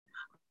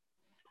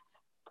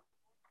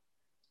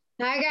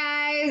Hi,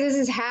 guys. This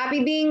is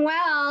Happy Being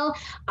Well.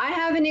 I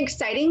have an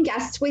exciting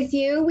guest with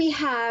you. We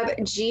have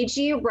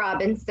Gigi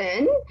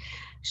Robinson.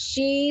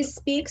 She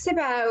speaks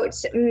about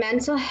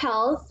mental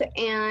health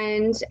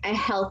and a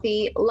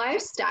healthy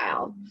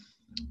lifestyle.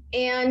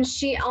 And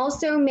she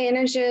also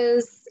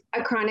manages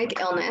a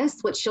chronic illness,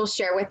 which she'll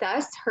share with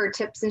us her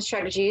tips and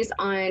strategies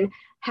on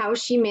how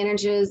she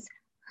manages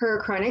her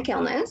chronic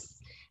illness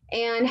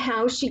and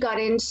how she got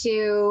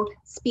into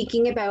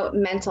speaking about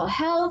mental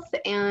health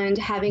and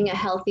having a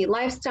healthy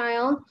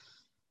lifestyle.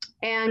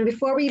 And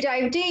before we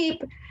dive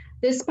deep,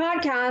 this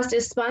podcast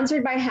is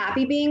sponsored by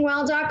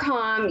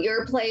happybeingwell.com,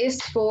 your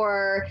place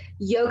for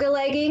yoga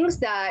leggings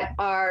that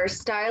are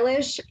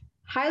stylish,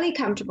 highly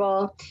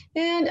comfortable,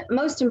 and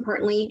most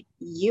importantly,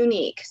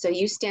 unique. So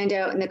you stand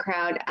out in the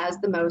crowd as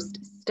the most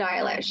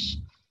stylish.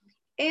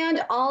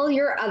 And all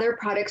your other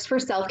products for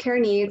self care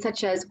needs,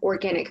 such as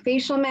organic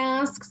facial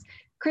masks,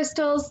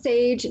 crystals,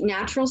 sage,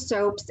 natural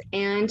soaps,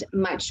 and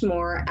much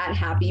more at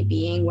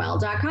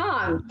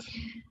happybeingwell.com.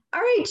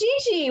 All right,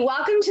 Gigi,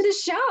 welcome to the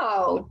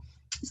show.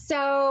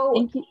 So,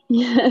 Thank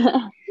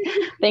you.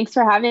 Thanks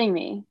for having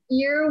me.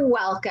 you're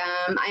welcome.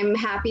 I'm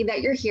happy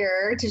that you're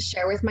here to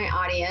share with my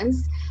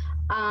audience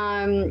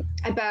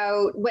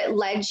about what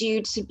led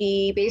you to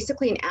be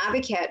basically an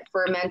advocate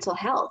for mental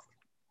health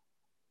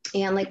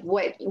and like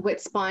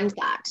what spawned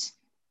that.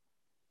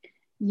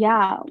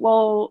 Yeah,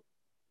 well,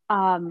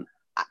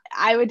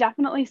 I would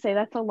definitely say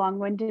that's a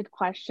long-winded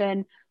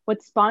question.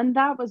 What spawned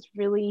that was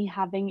really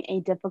having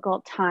a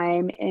difficult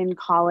time in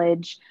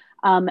college,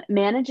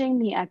 managing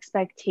the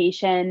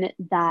expectation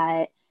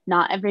that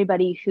not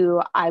everybody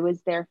who I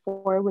was there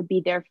for would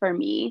be there for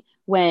me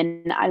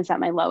when I was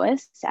at my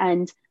lowest.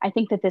 And I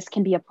think that this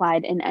can be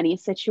applied in any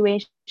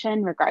situation,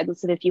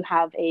 regardless of if you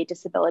have a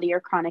disability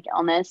or chronic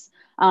illness.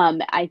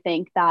 I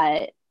think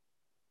that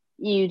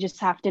you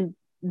just have to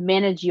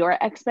manage your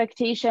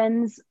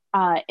expectations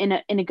in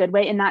a good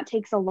way, and that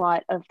takes a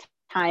lot of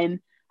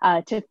time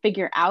to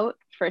figure out,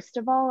 first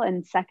of all,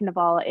 and second of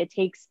all, it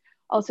takes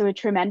also a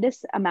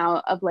tremendous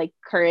amount of like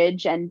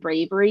courage and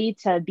bravery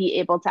to be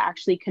able to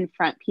actually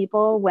confront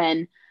people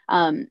when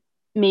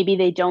maybe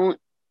they don't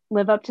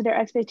live up to their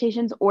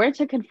expectations, or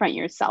to confront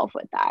yourself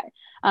with that.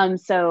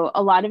 So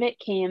a lot of it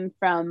came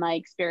from my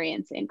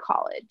experience in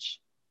college,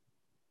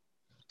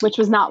 which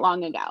was not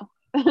long ago.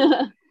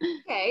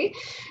 Okay.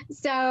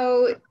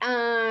 So,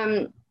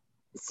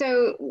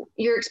 so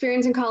your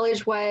experience in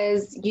college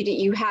was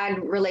you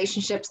had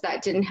relationships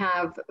that didn't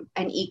have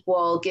an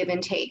equal give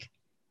and take,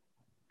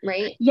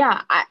 right?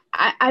 Yeah,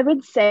 I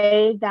would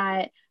say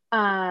that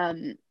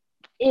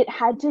it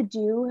had to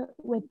do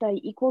with the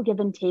equal give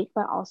and take,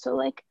 but also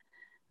like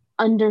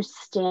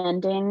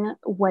understanding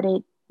what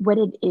it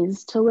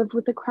is to live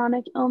with a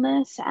chronic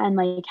illness, and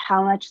like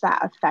how much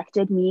that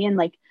affected me and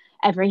like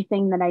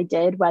everything that I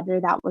did, whether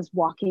that was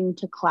walking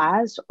to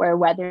class or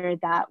whether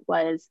that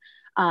was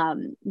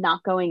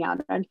not going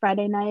out on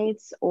Friday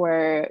nights,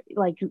 or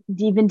like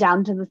even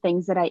down to the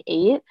things that I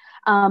ate.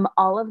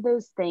 All of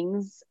those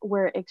things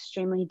were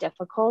extremely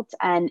difficult,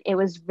 and it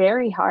was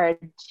very hard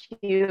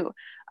to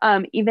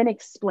even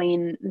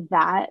explain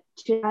that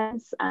to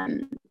us.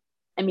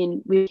 I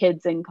mean, we were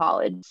kids in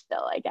college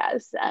still, I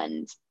guess.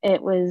 And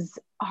it was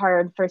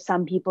hard for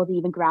some people to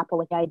even grapple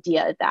with the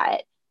idea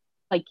that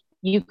like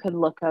you could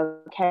look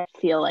okay,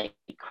 feel like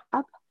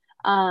crap,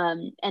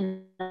 and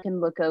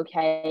can look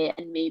okay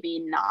and maybe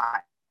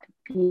not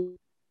be,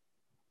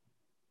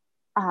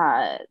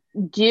 uh,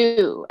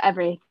 do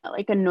everything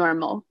like a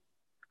normal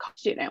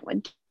student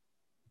would.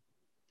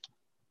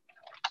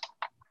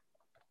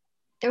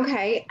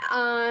 Okay.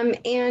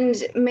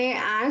 And may I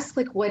ask,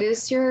 like, what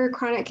is your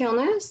chronic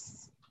illness?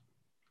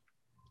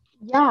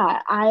 Yeah,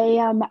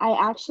 I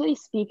actually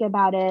speak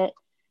about it.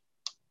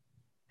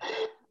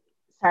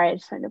 Sorry, I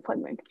just wanted to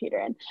plug my computer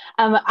in.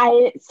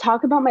 I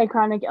talk about my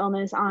chronic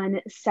illness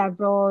on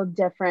several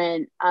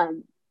different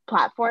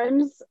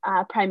platforms,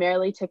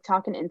 primarily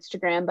TikTok and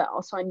Instagram, but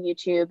also on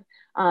YouTube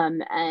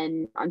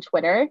and on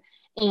Twitter.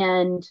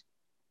 And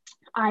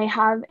I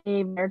have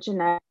a rare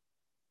genetic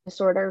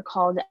disorder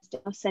called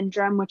Ehlers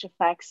syndrome, which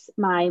affects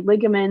my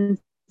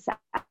ligaments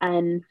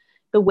and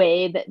the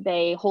way that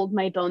they hold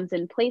my bones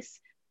in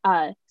place.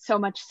 So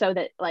much so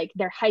that like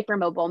they're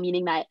hypermobile,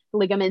 meaning that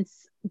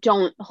ligaments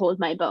don't hold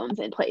my bones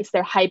in place.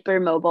 They're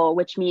hypermobile,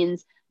 which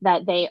means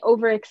that they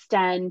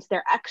overextend,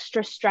 they're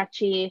extra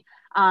stretchy,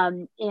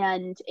 and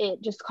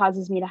it just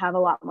causes me to have a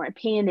lot more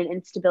pain and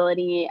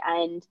instability.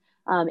 And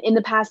in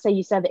the past, I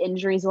used to have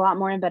injuries a lot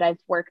more, but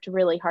I've worked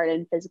really hard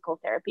in physical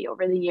therapy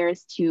over the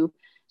years to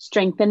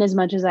strengthen as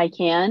much as I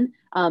can.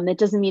 It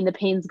doesn't mean the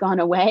pain's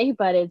gone away,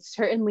 but it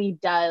certainly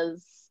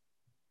does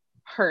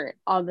hurt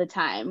all the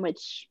time,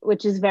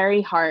 which is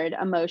very hard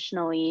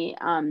emotionally,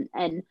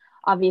 and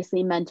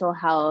obviously mental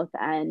health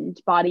and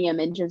body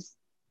image is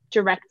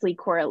directly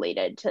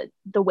correlated to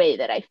the way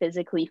that I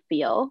physically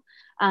feel.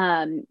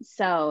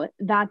 So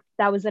that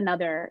was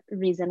another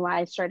reason why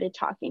I started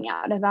talking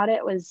out about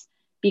it, was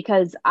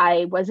because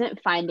I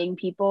wasn't finding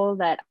people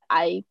that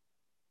I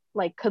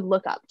like could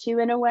look up to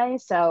in a way.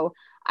 So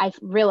I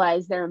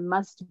realized there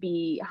must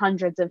be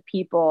hundreds of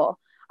people,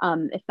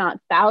 if not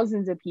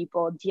thousands of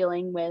people,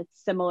 dealing with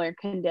similar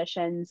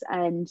conditions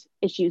and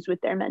issues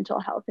with their mental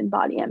health and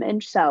body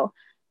image. So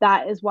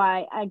that is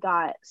why I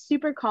got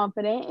super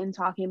confident in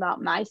talking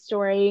about my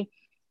story,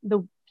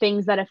 the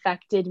things that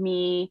affected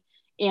me,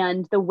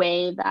 and the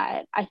way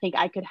that I think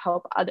I could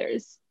help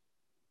others.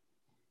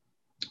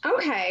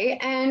 Okay.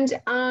 And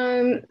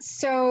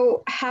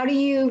so how do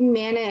you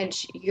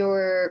manage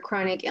your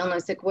chronic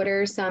illness? Like what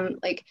are some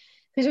like,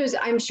 because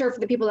I'm sure for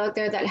the people out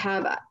there that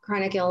have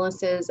chronic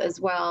illnesses as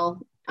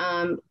well,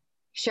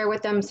 share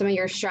with them some of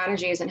your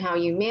strategies and how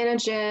you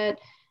manage it,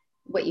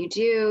 what you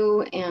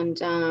do, and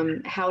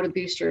how to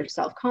boost your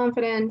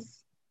self-confidence.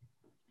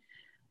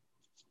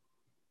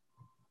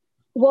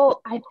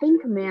 Well, I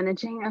think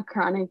managing a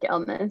chronic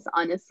illness,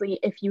 honestly,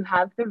 if you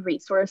have the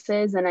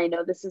resources, and I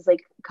know this is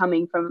like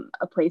coming from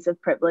a place of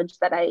privilege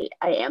that I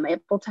am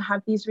able to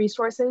have these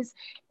resources,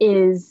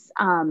 is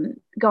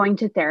going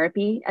to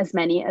therapy, as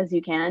many as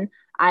you can.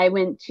 I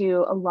went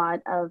to a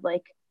lot of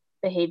like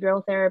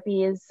behavioral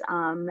therapies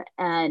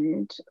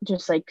and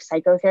just like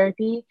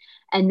psychotherapy.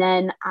 And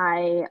then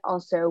I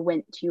also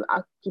went to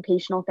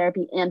occupational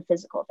therapy and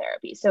physical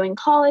therapy. So in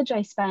college,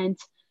 I spent,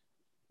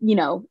 you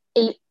know,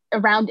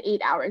 around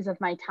 8 hours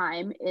of my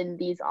time in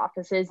these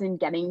offices and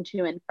getting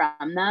to and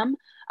from them,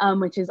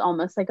 which is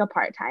almost like a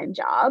part-time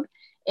job.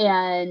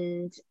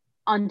 And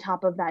on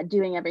top of that,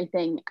 doing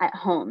everything at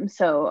home.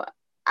 So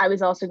I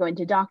was also going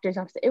to doctor's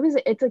office.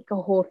 It's like a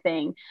whole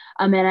thing.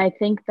 And I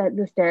think that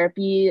the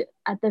therapy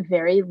at the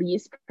very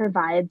least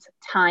provides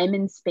time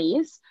and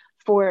space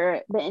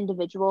for the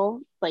individual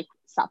like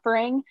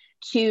suffering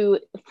to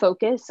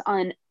focus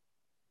on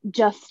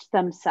just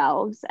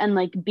themselves and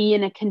like be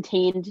in a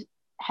contained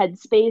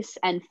headspace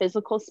and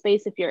physical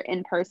space if you're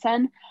in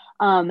person,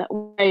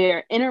 where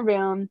you're in a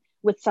room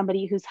with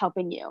somebody who's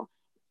helping you.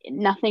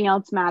 Nothing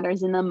else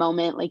matters in the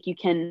moment. Like you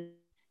can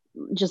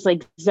just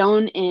like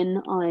zone in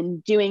on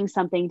doing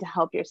something to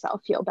help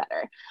yourself feel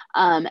better.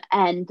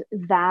 And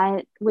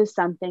that was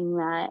something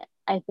that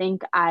I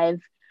think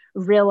I've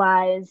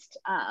realized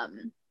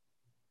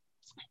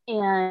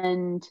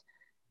and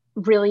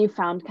really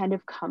found kind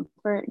of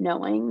comfort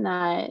knowing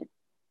that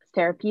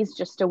therapy is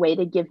just a way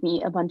to give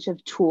me a bunch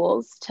of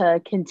tools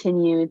to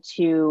continue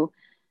to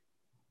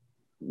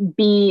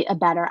be a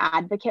better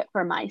advocate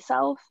for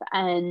myself.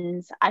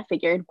 And I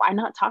figured, why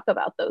not talk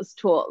about those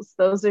tools?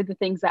 Those are the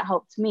things that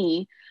helped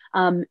me.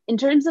 In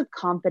terms of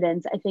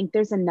confidence, I think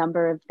there's a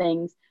number of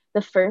things.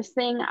 The first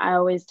thing I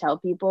always tell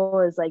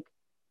people is like,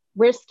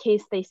 worst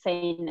case, they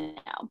say no.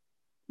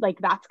 Like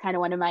that's kind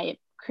of one of my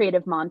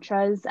creative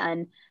mantras.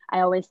 And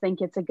I always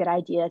think it's a good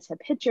idea to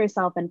pitch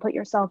yourself and put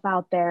yourself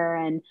out there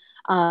and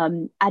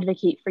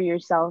advocate for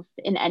yourself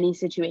in any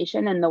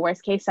situation. And the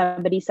worst case,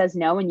 somebody says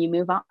no and you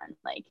move on.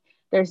 Like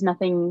there's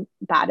nothing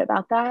bad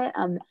about that.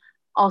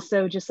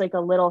 Also, just like a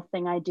little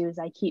thing I do is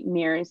I keep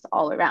mirrors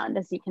all around.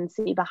 As you can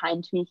see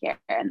behind me here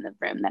in the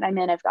room that I'm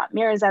in, I've got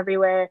mirrors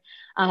everywhere.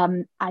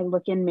 I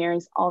look in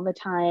mirrors all the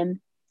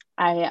time.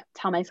 I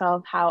tell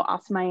myself how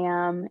awesome I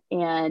am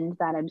and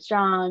that I'm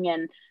strong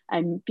and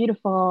I'm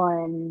beautiful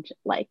and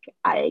like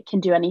I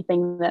can do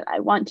anything that I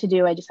want to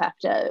do. I just have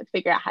to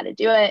figure out how to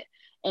do it.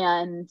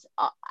 And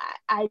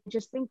I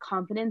just think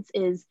confidence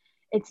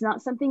it's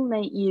not something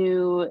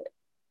that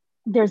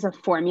there's a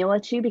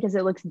formula to because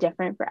it looks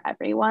different for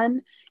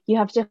everyone. You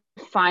have to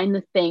find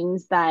the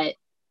things that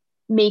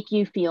make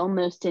you feel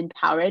most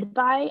empowered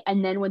by.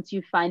 And then once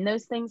you find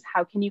those things,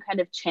 how can you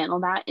kind of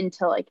channel that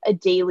into like a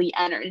daily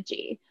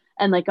energy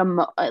and like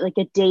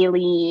a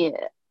daily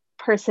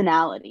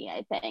personality,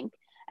 I think.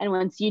 And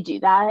once you do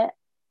that,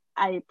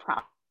 I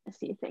promise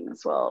you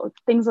things will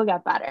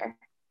get better.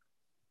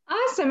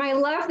 Awesome. I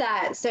love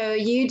that. So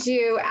you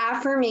do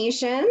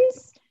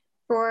affirmations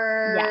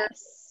for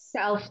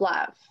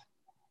self-love.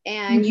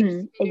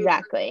 And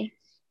exactly.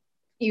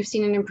 You've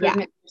seen an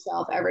improvement in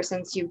yourself ever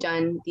since you've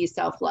done these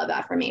self-love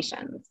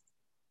affirmations.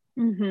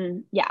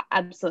 Yeah,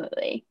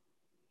 absolutely.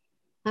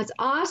 That's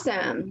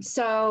awesome.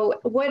 So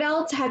what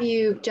else have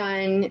you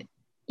done,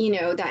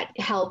 that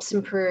helps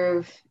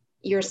improve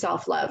your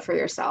self-love for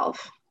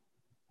yourself?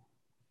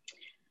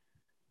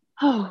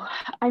 Oh,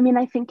 I mean,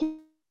 I think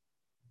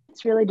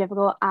it's really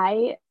difficult.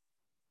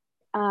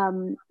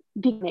 Being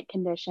a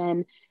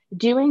condition,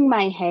 doing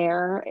my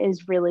hair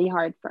is really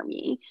hard for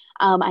me.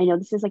 I know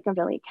this is like a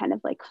really kind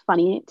of like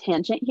funny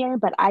tangent here,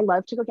 but I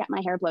love to go get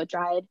my hair blow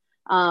dried.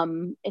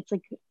 It's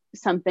like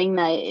something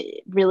that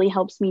really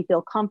helps me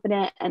feel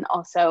confident and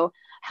also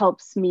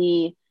helps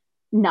me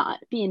not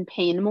be in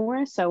pain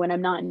more. So when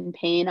I'm not in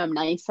pain, I'm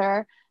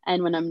nicer.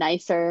 And when I'm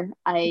nicer,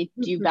 I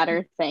do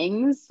better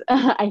things.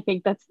 I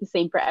think that's the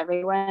same for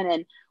everyone.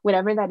 And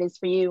whatever that is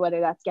for you, whether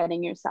that's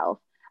getting yourself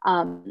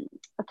a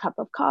cup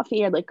of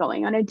coffee or like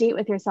going on a date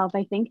with yourself,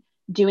 I think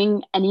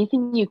doing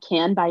anything you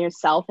can by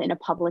yourself in a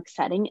public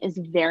setting is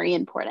very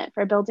important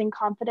for building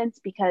confidence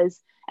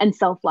and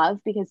self-love,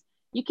 because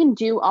you can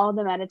do all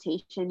the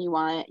meditation you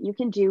want. You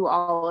can do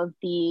all of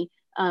the,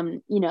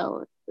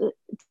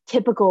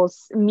 typical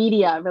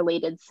media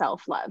related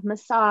self-love,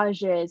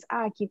 massages,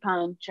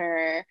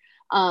 acupuncture,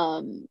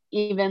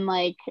 even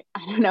like,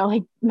 I don't know,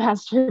 like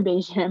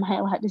masturbation. Am I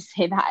allowed to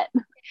say that?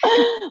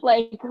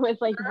 Like with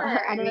like,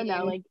 Sure. I I don't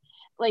know, mean,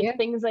 like yeah.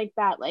 things like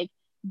that. Like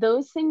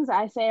those things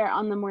I say are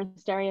on the more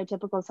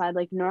stereotypical side.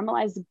 Like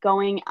normalize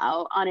going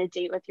out on a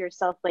date with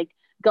yourself, like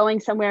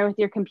going somewhere with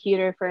your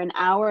computer for an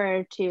hour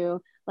or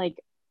two, like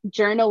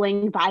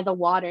journaling by the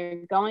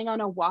water, going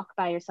on a walk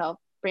by yourself.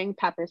 Bring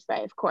pepper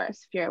spray, of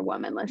course, if you're a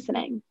woman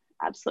listening.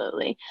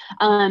 Absolutely.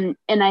 And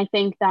I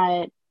think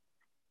that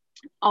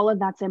all of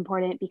that's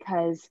important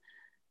because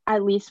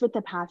at least with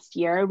the past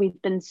year,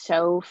 we've been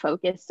so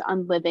focused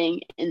on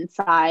living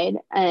inside.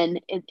 And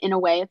in a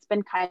way, it's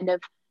been kind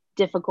of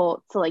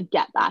difficult to like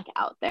get back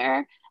out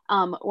there.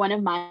 One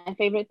of my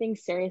favorite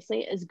things,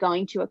 seriously, is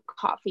going to a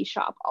coffee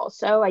shop.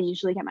 Also, I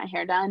usually get my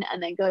hair done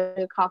and then go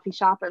to a coffee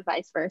shop or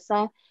vice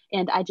versa.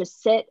 And I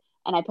just sit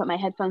and I put my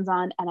headphones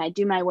on and I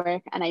do my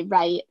work and I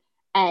write.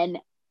 And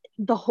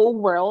the whole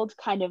world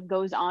kind of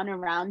goes on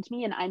around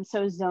me and I'm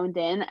so zoned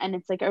in. And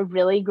it's like a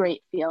really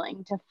great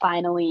feeling to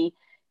finally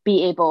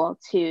be able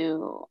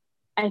to,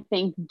 I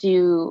think,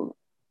 do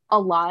a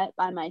lot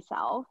by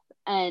myself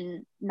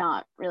and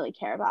not really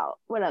care about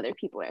what other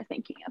people are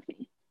thinking of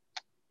me.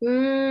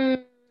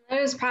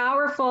 That is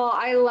powerful.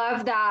 I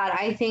love that.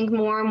 I think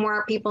more and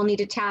more people need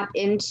to tap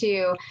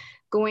into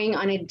going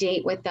on a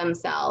date with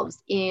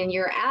themselves. And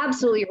you're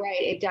absolutely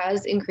right. It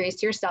does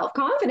increase your self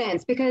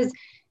confidence because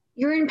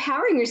you're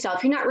empowering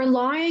yourself. You're not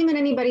relying on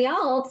anybody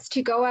else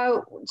to go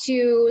out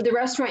to the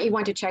restaurant you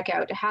want to check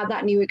out, to have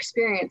that new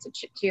experience,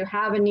 to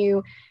have a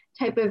new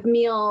type of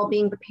meal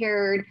being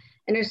prepared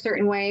in a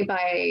certain way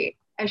by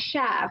a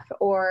chef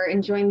or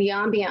enjoying the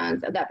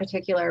ambiance of that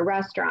particular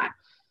restaurant.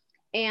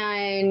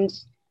 And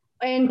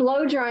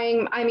blow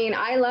drying, I mean,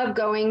 I love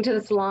going to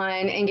the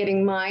salon and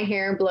getting my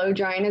hair blow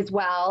drying as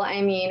well.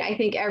 I mean, I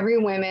think every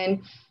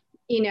woman,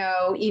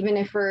 even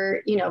if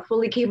we're,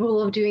 fully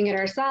capable of doing it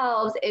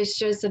ourselves, it's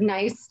just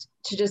nice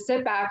to just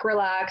sit back,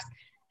 relax,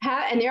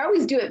 and they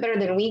always do it better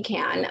than we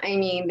can. I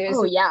mean, there's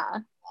Oh, yeah.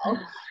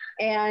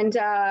 and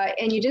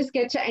you just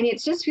get to, and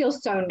it just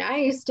feels so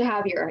nice to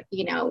have your,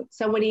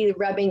 somebody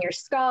rubbing your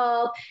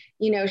scalp,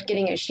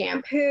 getting a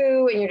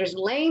shampoo, and you're just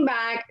laying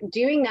back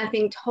doing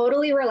nothing,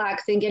 totally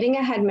relaxing, getting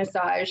a head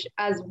massage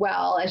as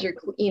well as you're,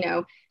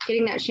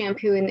 getting that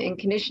shampoo and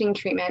conditioning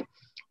treatment,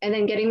 and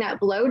then getting that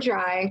blow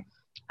dry.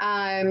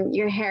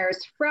 Your hair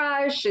is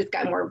fresh, it's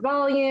got more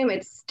volume,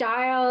 it's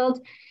styled,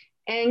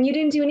 and you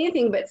didn't do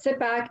anything but sit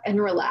back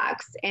and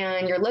relax,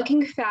 and you're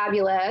looking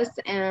fabulous.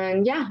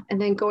 And yeah, and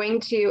then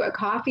going to a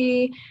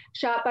coffee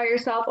shop by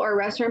yourself or a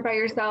restaurant by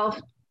yourself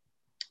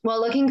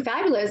while looking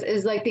fabulous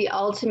is like the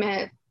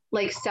ultimate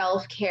like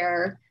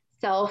self-care,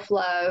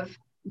 self-love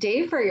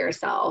day for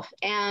yourself.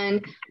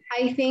 And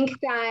I think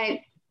that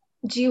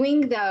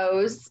doing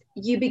those,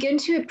 you begin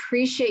to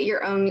appreciate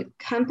your own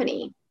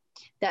company,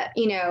 that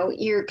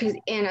you're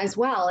in as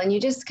well, and you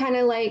just kind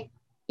of like,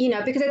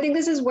 because I think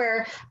this is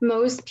where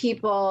most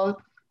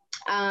people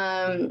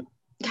kind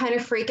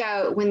of freak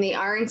out when they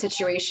are in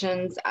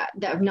situations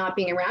that of not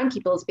being around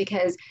people, is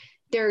because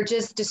they're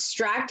just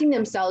distracting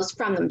themselves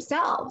from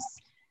themselves,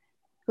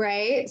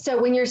 right?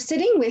 So when you're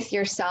sitting with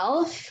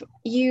yourself,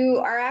 you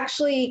are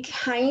actually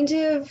kind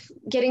of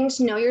getting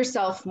to know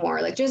yourself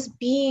more, like just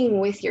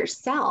being with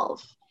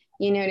yourself.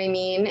 You know what I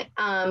mean?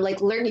 Like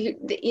learning,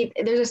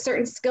 there's a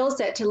certain skill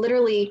set to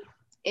literally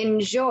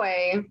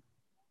enjoy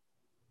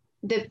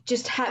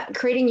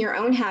creating your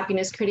own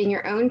happiness, creating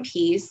your own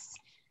peace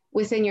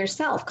within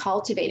yourself,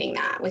 cultivating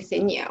that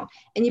within you.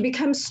 And you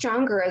become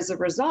stronger as a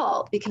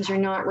result because you're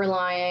not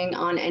relying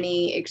on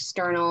any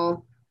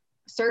external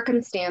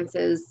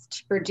circumstances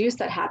to produce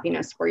that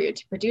happiness for you,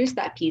 to produce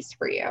that peace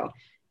for you,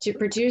 to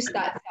produce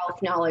that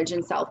self-knowledge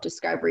and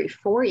self-discovery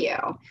for you.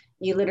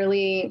 You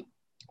literally,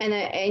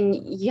 and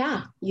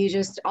yeah, you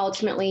just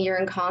ultimately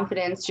your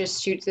confidence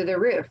just shoots through the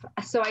roof.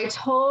 So I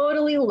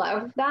totally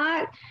love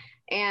that.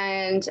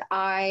 And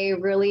I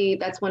really,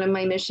 that's one of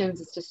my missions,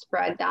 is to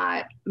spread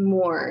that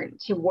more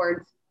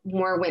towards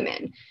more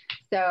women.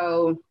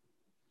 So,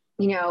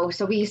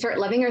 so we start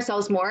loving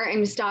ourselves more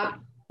and stop,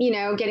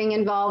 getting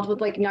involved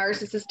with like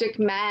narcissistic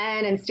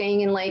men and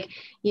staying in like,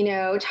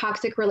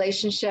 toxic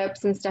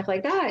relationships and stuff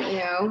like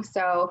that,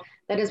 So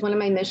that is one of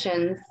my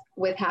missions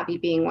with Happy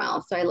Being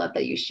Well. So I love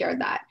that you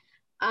shared that.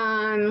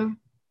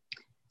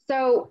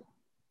 So,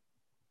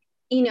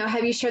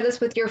 have you shared this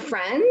with your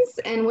friends,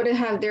 and what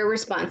have their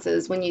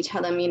responses when you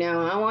tell them,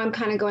 oh, I'm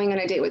kind of going on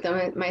a date with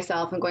them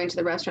myself, I'm going to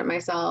the restaurant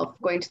myself,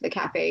 going to the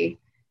cafe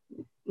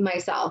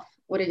myself?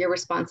 What are your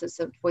responses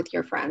with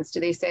your friends? Do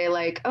they say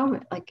like, oh,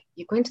 like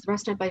you're going to the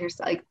restaurant by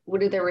yourself? Like,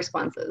 what are their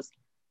responses?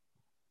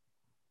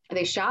 Are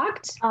they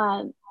shocked?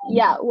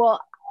 Yeah,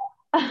 well,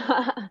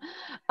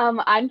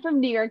 I'm from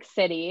New York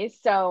City,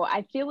 so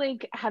I feel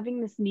like having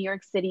this New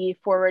York City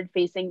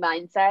forward-facing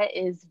mindset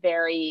is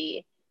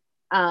very,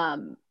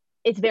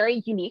 it's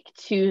very unique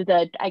to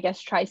the, I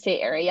guess,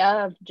 tri-state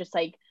area of just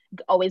like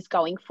always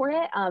going for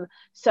it.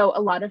 So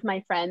a lot of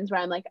my friends where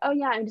I'm like, oh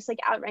yeah, I'm just like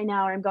out right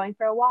now, or I'm going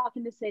for a walk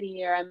in the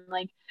city, or I'm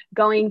like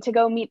going to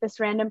go meet this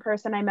random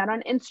person I met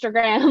on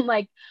Instagram.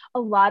 Like a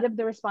lot of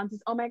the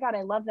responses, oh my God,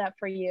 I love that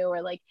for you.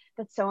 Or like,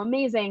 that's so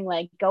amazing.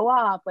 Like go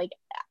off. Like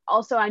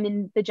also I'm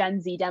in the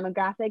Gen Z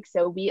demographic.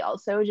 So we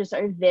also just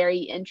are very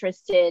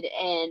interested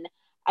in,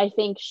 I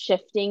think,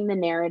 shifting the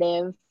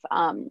narrative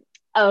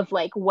of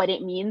like what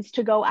it means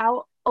to go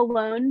out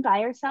alone by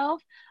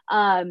yourself,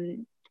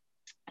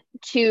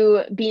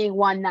 to being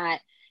one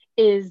that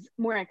is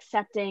more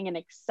accepting and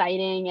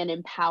exciting and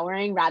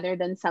empowering, rather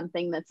than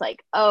something that's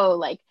like, oh,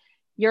 like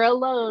you're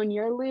alone,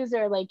 you're a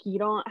loser, like you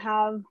don't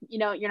have,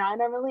 you're not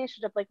in a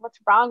relationship, like what's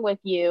wrong with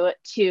you,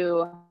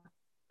 to,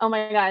 oh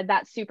my God,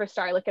 that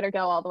superstar, look at her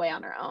go all the way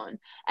on her own.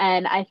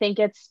 And I think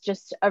it's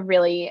just a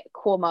really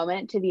cool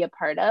moment to be a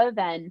part of.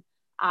 And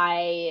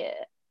I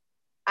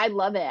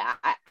love it.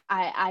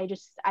 I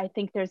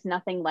think there's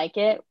nothing like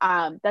it.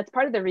 That's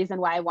part of the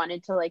reason why I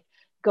wanted to like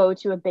go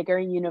to a bigger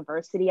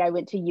university. I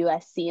went to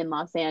USC in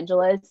Los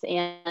Angeles,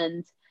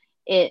 and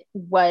it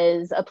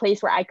was a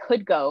place where I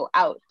could go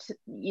out,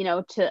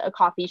 to a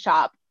coffee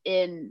shop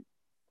in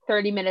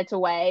 30 minutes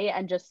away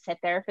and just sit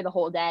there for the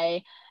whole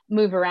day,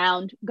 move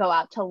around, go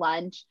out to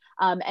lunch.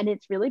 And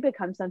it's really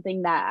become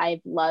something that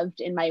I've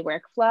loved in my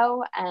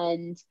workflow.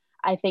 And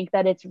I think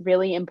that it's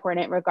really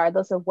important,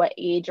 regardless of what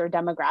age or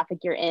demographic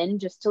you're in,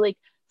 just to like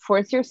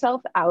force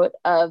yourself out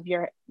of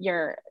your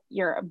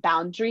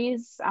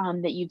boundaries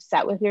that you've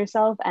set with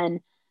yourself. And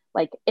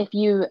like if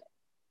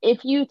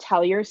you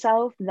tell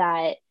yourself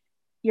that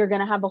you're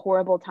going to have a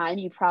horrible time,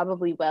 you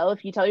probably will.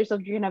 If you tell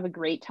yourself you're going to have a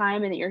great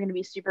time and that you're going to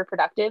be super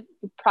productive,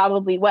 you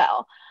probably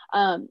will.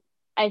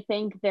 I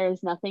think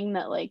there's nothing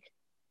that like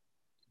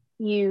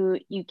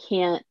you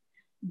can't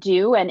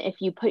do. And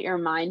if you put your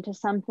mind to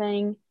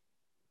something,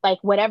 like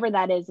whatever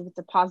that is, if it's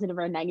a positive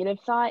or a negative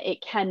thought,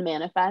 it can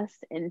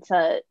manifest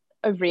into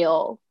a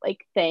real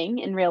like thing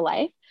in real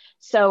life.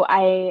 So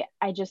I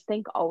just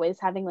think always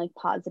having like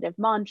positive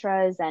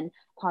mantras and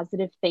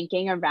positive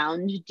thinking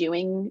around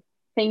doing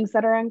things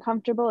that are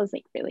uncomfortable is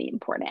like really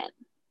important.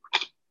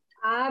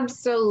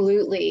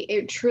 Absolutely.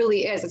 It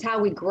truly is. It's how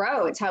we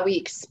grow. It's how we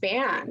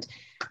expand.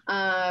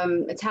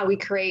 It's how we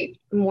create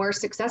more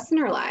success in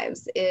our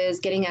lives, is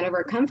getting out of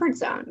our comfort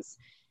zones.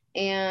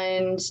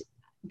 And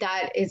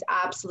that is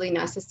absolutely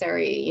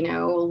necessary.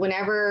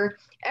 Whenever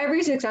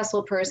every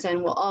successful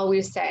person will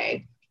always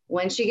say,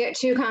 once you get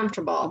too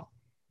comfortable,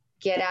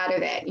 get out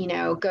of it,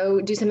 go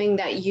do something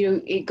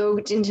that go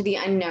into the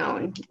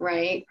unknown,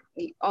 right?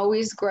 You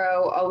always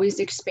grow, always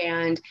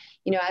expand.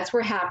 That's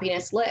where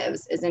happiness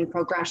lives, is in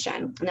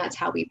progression. And that's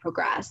how we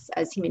progress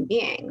as human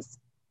beings.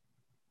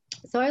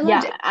 So I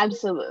loved it.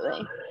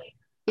 Absolutely.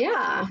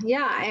 Yeah.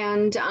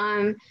 And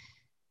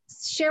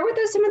share with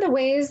us some of the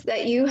ways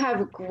that you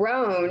have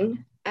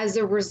grown as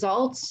a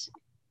result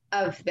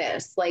of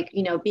this, like,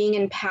 being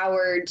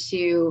empowered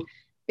to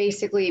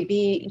basically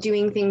be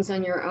doing things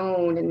on your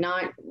own and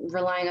not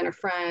relying on a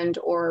friend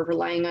or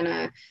relying on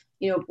a,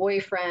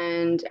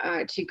 boyfriend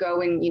to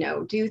go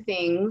and, do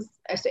things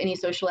as any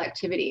social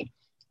activity.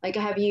 Like,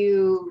 have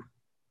you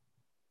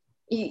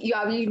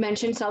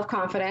mentioned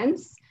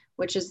self-confidence,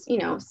 which is,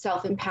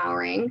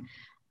 self-empowering.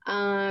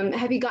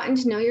 Have you gotten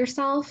to know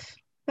yourself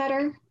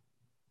better?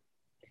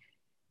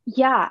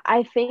 Yeah,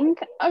 I think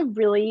a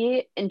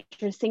really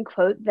interesting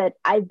quote that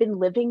I've been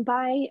living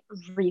by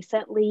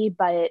recently,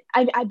 but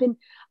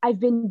I've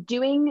been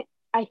doing,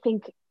 I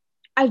think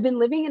I've been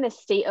living in a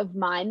state of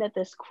mind that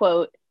this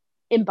quote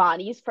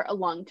embodies for a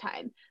long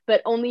time,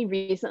 but only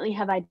recently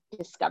have I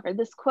discovered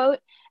this quote.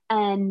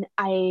 And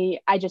I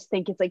just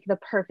think it's like the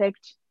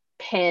perfect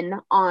pin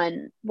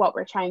on what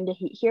we're trying to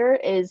hit here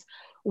is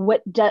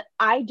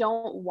I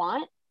don't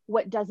want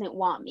what doesn't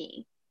want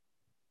me.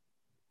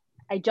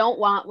 I don't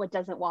want what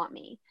doesn't want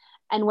me.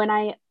 And when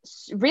I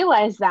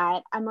realized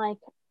that, I'm like,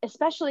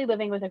 especially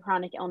living with a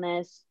chronic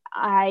illness,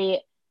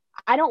 I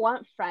don't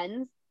want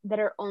friends that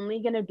are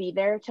only going to be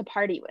there to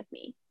party with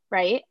me,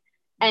 right?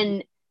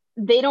 And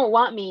they don't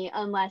want me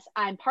unless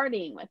I'm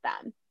partying with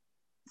them.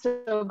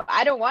 So if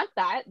I don't want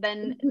that,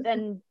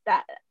 then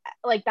that,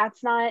 like,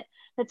 that's not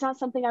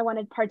something I want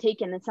to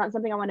partake in. It's not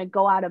something I want to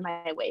go out of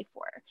my way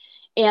for.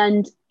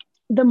 And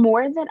the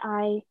more that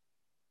I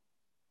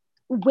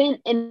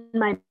went in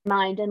my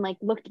mind and like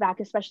looked back,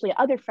 especially at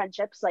other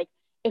friendships, like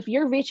if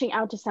you're reaching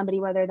out to somebody,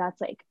 whether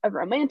that's like a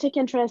romantic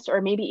interest or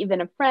maybe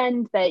even a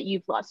friend that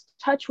you've lost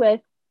touch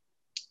with,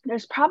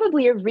 there's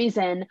probably a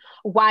reason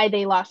why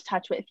they lost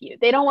touch with you.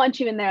 They don't want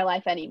you in their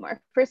life anymore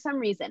for some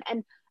reason.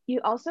 And you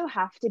also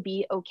have to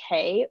be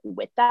okay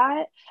with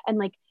that, and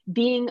like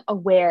being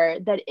aware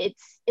that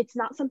it's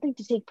not something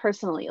to take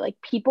personally. Like,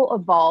 people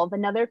evolve.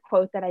 Another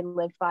quote that I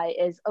live by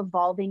is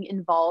evolving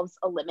involves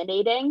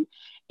eliminating.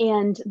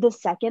 And the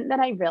second that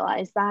I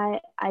realized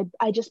that,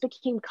 I just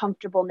became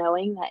comfortable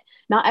knowing that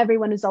not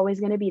everyone is always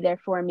going to be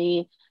there for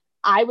me.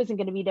 I wasn't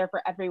going to be there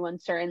for everyone,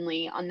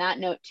 certainly on that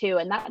note too.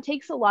 And that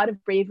takes a lot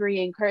of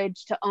bravery and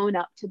courage to own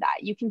up to that.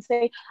 You can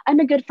say, I'm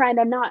a good friend.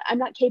 I'm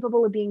not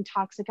capable of being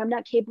toxic. I'm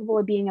not capable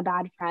of being a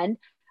bad friend.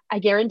 I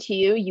guarantee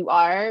you, you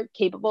are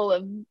capable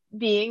of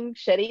being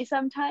shitty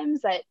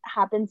sometimes. That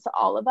happens to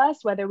all of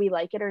us, whether we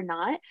like it or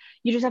not.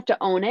 You just have to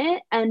own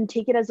it and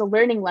take it as a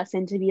learning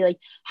lesson to be like,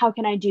 how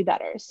can I do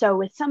better? So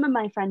with some of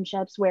my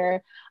friendships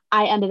where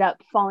I ended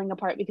up falling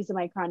apart because of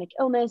my chronic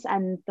illness,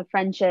 and the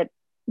friendship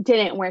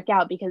didn't work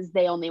out because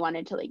they only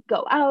wanted to like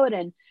go out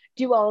and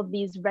do all of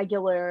these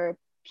regular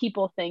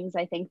people things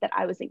I think that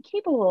I wasn't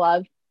capable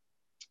of,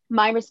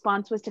 my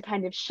response was to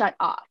kind of shut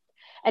off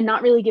and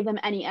not really give them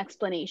any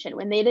explanation.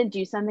 When they didn't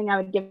do something, I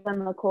would give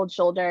them a cold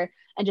shoulder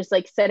and just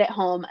like sit at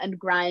home and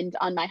grind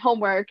on my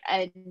homework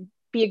and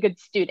be a good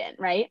student,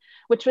 right?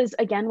 Which was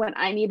again what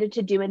I needed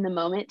to do in the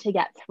moment to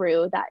get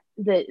through that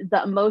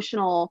the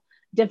emotional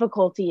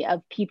difficulty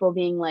of people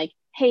being like,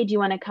 hey, do you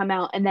want to come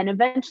out? And then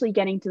eventually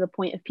getting to the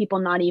point of people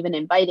not even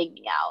inviting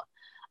me out.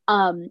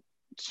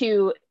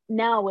 To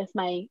now with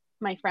my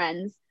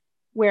friends,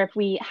 where if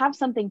we have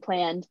something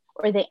planned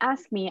or they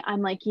ask me,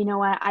 I'm like, you know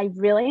what, I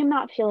really am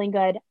not feeling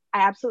good.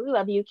 I absolutely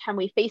love you. Can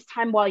we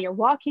FaceTime while you're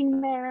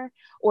walking there?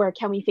 Or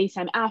can we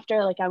FaceTime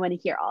after? Like, I want to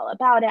hear all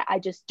about it. I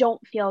just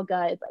don't feel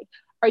good. Like,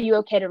 are you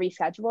okay to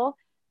reschedule?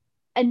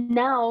 And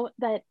now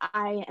that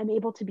I am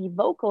able to be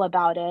vocal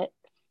about it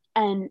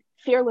and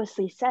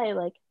fearlessly say,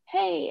 like,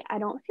 hey, I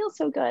don't feel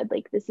so good.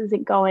 Like, this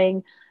isn't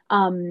going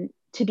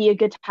to be a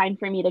good time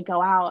for me to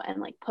go out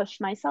and like push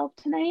myself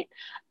tonight.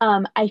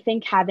 I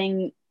think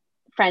having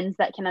friends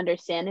that can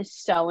understand is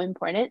so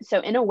important. So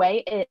in a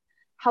way, it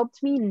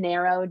helped me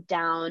narrow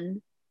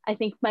down, I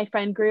think, my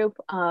friend group.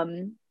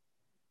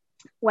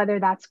 Whether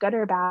that's good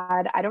or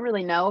bad, I don't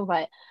really know,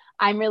 but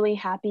I'm really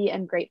happy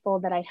and grateful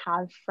that I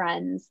have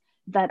friends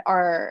that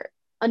are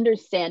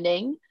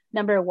understanding,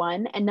 number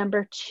one, and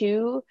number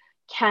two,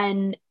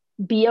 can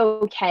be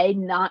okay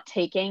not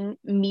taking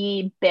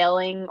me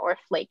bailing or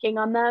flaking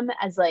on them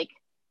as like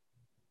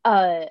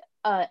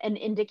an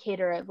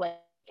indicator of like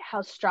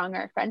how strong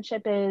our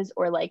friendship is,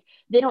 or like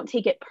they don't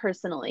take it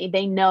personally.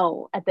 They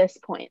know at this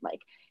point,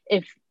 like,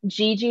 if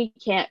Gigi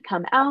can't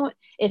come out,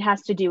 it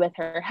has to do with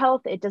her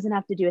health. It doesn't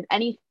have to do with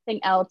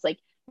anything else. Like,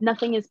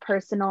 nothing is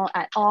personal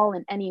at all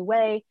in any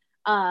way.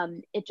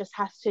 It just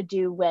has to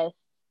do with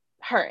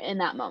her in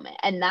that moment,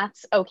 and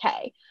that's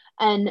okay.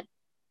 And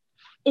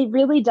it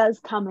really does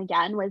come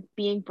again with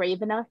being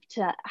brave enough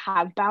to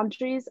have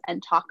boundaries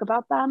and talk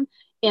about them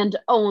and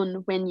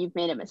own when you've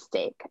made a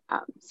mistake.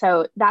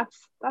 So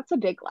that's a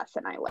big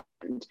lesson I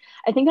learned.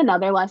 I think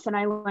another lesson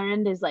I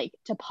learned is like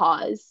to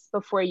pause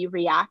before you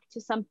react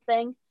to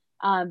something,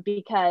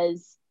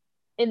 because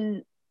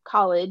in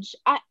college,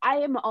 I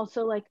am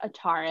also like a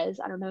Taurus.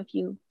 I don't know if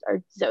you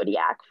are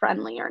zodiac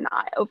friendly or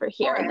not over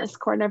here in this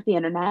corner of the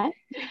internet.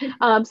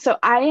 So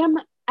I'm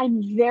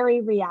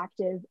very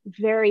reactive,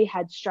 very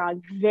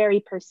headstrong, very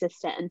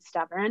persistent and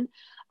stubborn.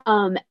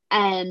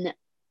 And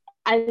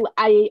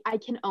I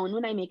can own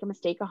when I make a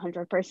mistake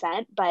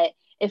 100%, but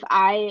if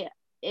I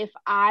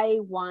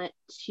want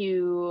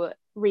to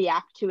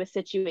react to a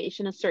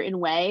situation a certain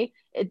way,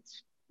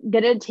 it's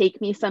gonna take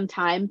me some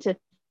time to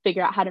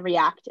figure out how to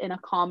react in a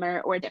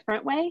calmer or a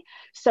different way.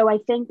 So I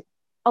think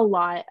a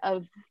lot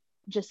of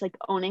just like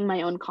owning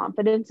my own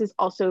confidence is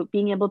also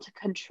being able to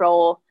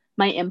control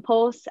my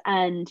impulse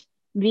and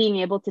being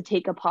able to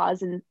take a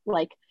pause. And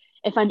like,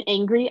 if I'm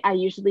angry, I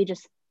usually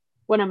just,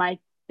 one of my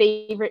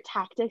favorite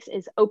tactics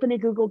is open a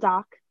Google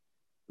Doc,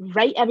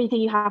 write everything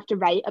you have to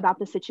write about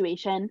the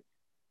situation,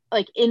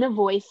 like in a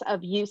voice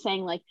of you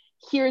saying like,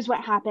 here's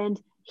what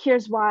happened,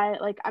 here's why,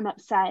 like, I'm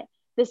upset,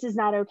 this is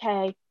not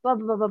okay, blah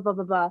blah blah blah blah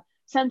blah blah.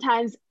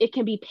 Sometimes it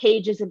can be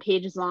pages and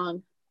pages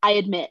long. I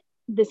admit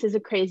this is a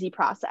crazy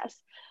process,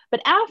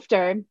 but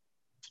after,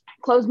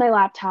 close my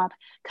laptop,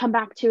 come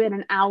back to it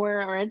an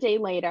hour or a day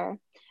later,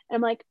 and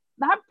I'm like,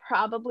 that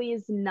probably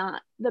is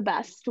not the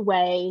best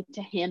way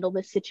to handle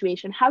this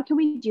situation. How can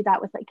we do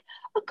that with like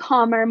a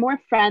calmer, more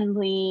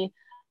friendly,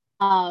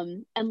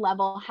 and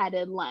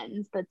level-headed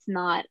lens that's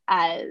not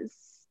as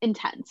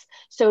intense?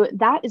 So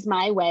that is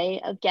my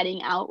way of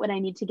getting out what I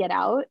need to get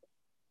out,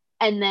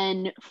 and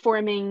then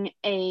forming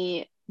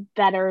a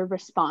better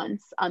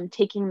response,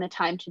 taking the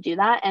time to do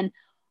that. And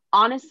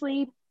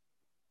honestly,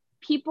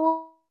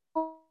 people,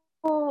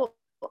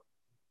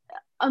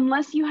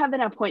 unless you have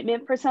an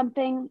appointment for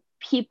something,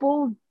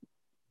 people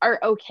are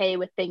okay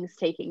with things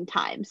taking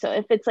time. So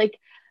if it's like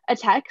a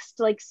text,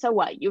 like, so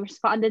what? You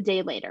respond a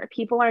day later.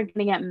 People aren't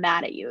going to get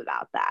mad at you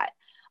about that.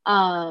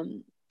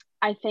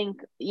 I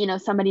think,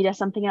 somebody does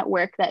something at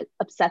work that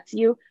upsets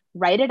you,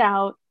 write it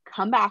out,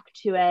 come back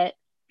to it.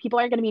 People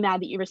are going to be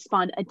mad that you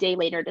respond a day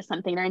later to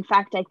something. Or in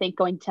fact, I think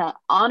going to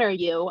honor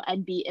you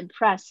and be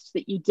impressed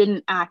that you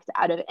didn't act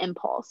out of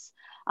impulse.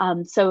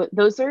 So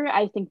those are,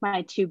 I think,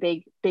 my two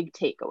big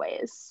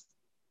takeaways.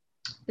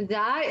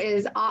 That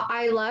is,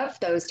 I love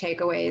those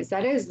takeaways.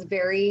 That is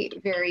very,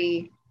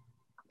 very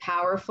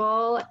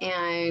powerful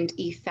and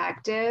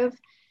effective.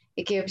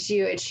 It gives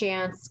you a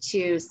chance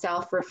to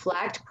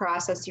self-reflect,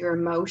 process your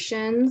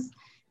emotions,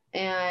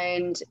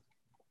 and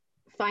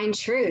find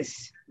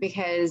truth.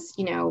 Because,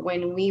 you know,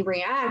 when we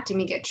react and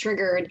we get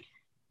triggered,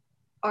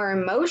 our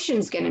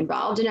emotions get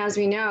involved. And as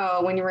we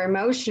know, when you're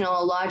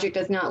emotional, logic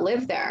does not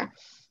live there.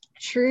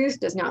 Truth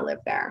does not live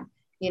there.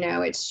 You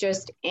know, it's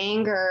just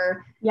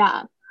anger.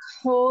 Yeah.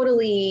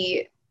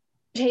 Totally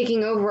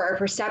taking over our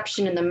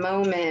perception in the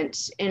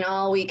moment, and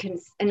all we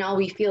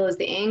feel is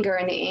the anger,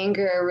 and the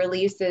anger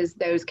releases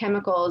those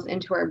chemicals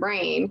into our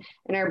brain,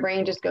 and our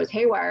brain just goes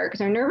haywire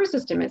because our nervous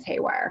system is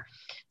haywire.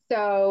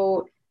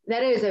 So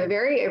that is a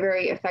very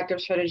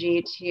effective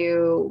strategy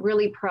to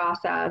really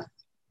process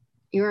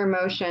your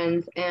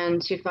emotions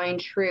and to find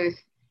truth,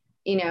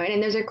 you know.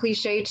 And there's a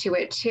cliche to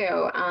it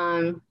too.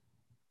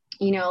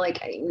 You know,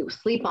 like,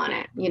 sleep on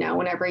it, you know,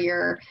 whenever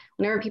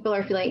people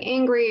are feeling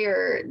angry,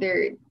 or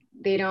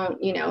they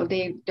don't, you know,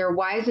 they're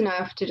wise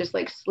enough to just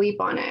like sleep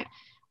on it.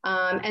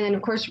 And then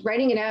of course,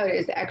 writing it out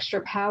is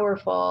extra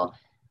powerful,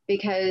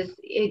 because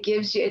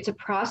it's a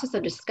process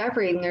of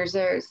discovery, and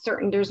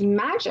there's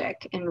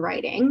magic in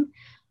writing.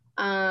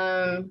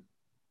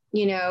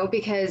 You know,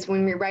 because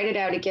when we write it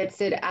out, it gets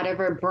it out of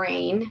our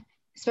brain,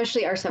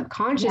 especially our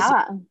subconscious.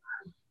 Yeah.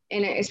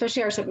 And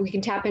especially we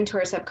can tap into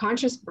our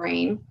subconscious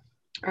brain,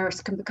 our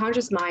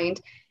subconscious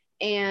mind,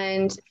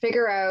 and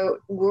figure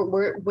out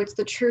what's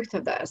the truth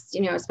of this,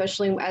 you know,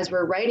 especially as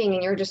we're writing.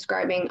 And you're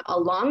describing a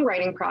long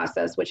writing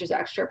process, which is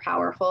extra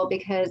powerful,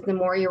 because the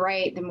more you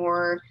write, the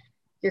more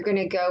you're going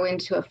to go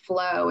into a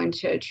flow,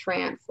 into a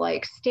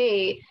trance-like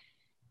state,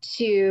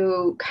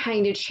 to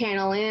kind of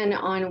channel in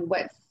on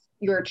what's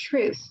your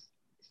truth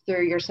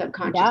through your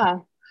subconscious. Yeah.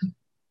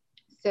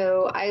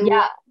 So I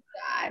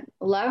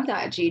love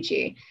that,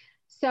 Gigi.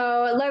 So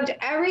I loved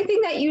everything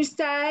that you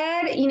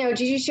said. You know,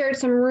 Gigi shared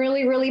some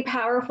really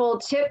powerful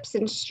tips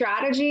and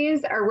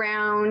strategies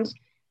around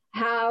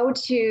how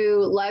to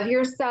love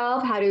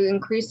yourself, how to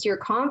increase your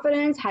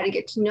confidence, how to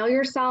get to know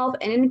yourself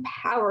and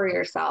empower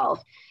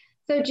yourself.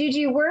 So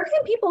Gigi, where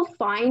can people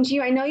find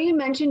you? I know you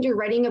mentioned you're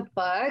writing a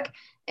book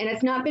and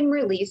it's not been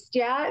released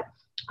yet.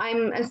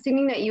 I'm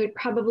assuming that you would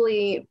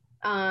probably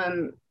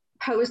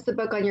post the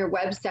book on your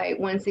website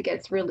once it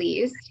gets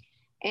released.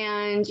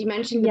 And you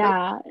mentioned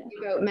about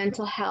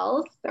mental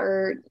health,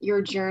 or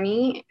your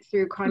journey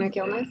through chronic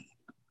illness.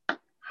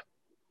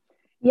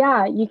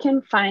 Yeah, you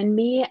can find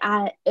me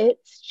at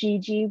It's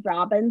Gigi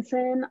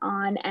Robinson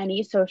on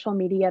any social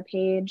media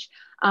page,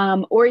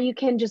 or you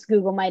can just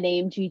Google my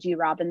name, Gigi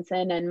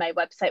Robinson, and my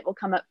website will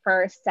come up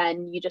first,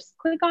 and you just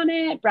click on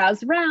it,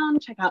 browse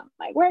around, check out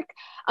my work.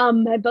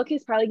 My book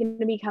is probably going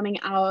to be coming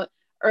out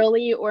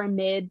early or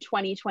mid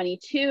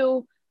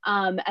 2022.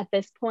 At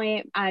this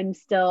point, I'm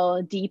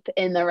still deep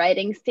in the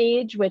writing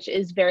stage, which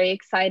is very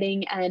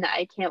exciting, and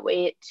I can't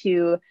wait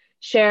to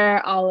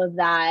share all of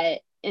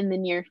that in the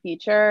near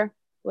future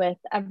with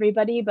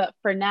everybody. But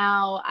for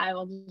now, I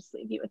will just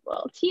leave you with a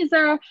little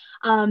teaser.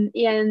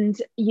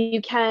 And you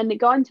can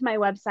go onto my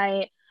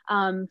website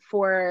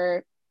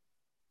for,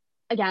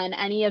 again,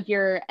 any of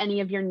your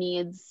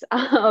needs.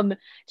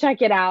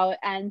 Check it out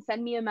and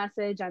send me a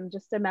message. I'm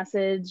just a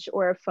message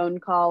or a phone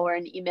call or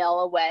an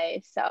email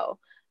away. So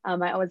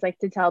I always like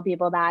to tell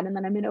people that. And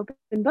then I'm an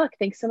open book.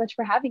 Thanks so much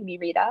for having me,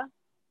 Rita.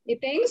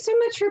 Thanks so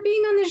much for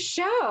being on the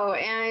show.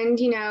 And,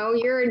 you know,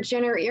 you're a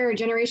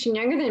generation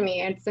younger than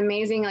me. It's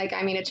amazing. Like,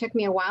 I mean, it took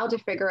me a while to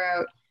figure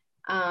out,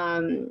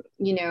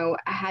 you know,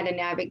 how to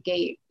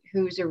navigate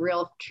who's a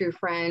real true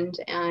friend,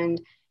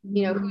 and,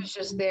 you know, who's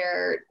just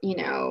there, you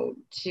know,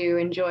 to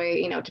enjoy,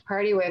 you know, to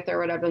party with or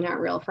whatever, not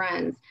real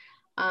friends.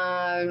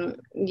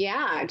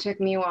 Yeah, it took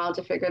me a while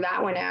to figure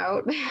that one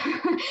out.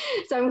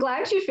 So I'm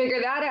glad you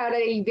figured that out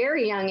at a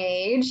very young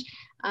age.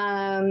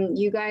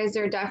 You guys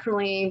are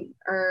definitely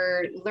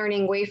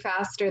learning way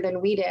faster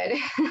than we did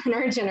in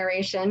our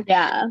generation.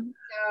 Yeah.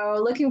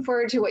 So looking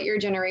forward to what your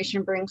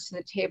generation brings to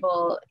the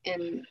table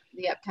in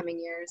the upcoming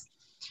years.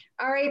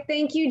 All right.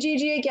 Thank you,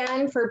 Gigi,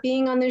 again for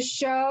being on this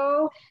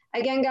show.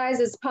 Again, guys,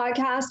 this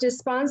podcast is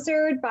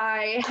sponsored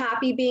by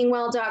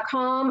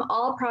happybeingwell.com.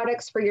 All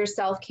products for your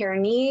self-care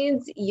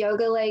needs: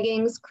 yoga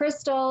leggings,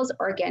 crystals,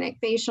 organic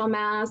facial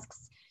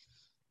masks,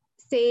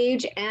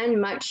 sage, and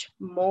much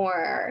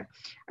more.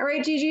 All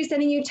right, Gigi,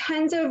 sending you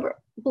tons of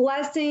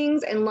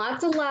blessings and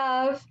lots of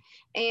love.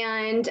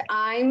 And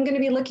I'm going to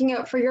be looking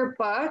out for your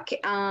book.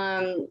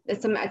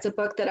 It's a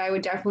book that I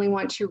would definitely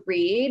want to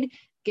read,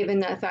 given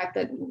the fact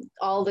that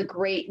all the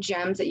great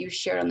gems that you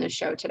shared on this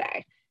show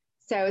today.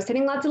 So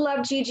sending lots of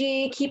love,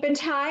 Gigi. Keep in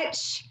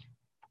touch.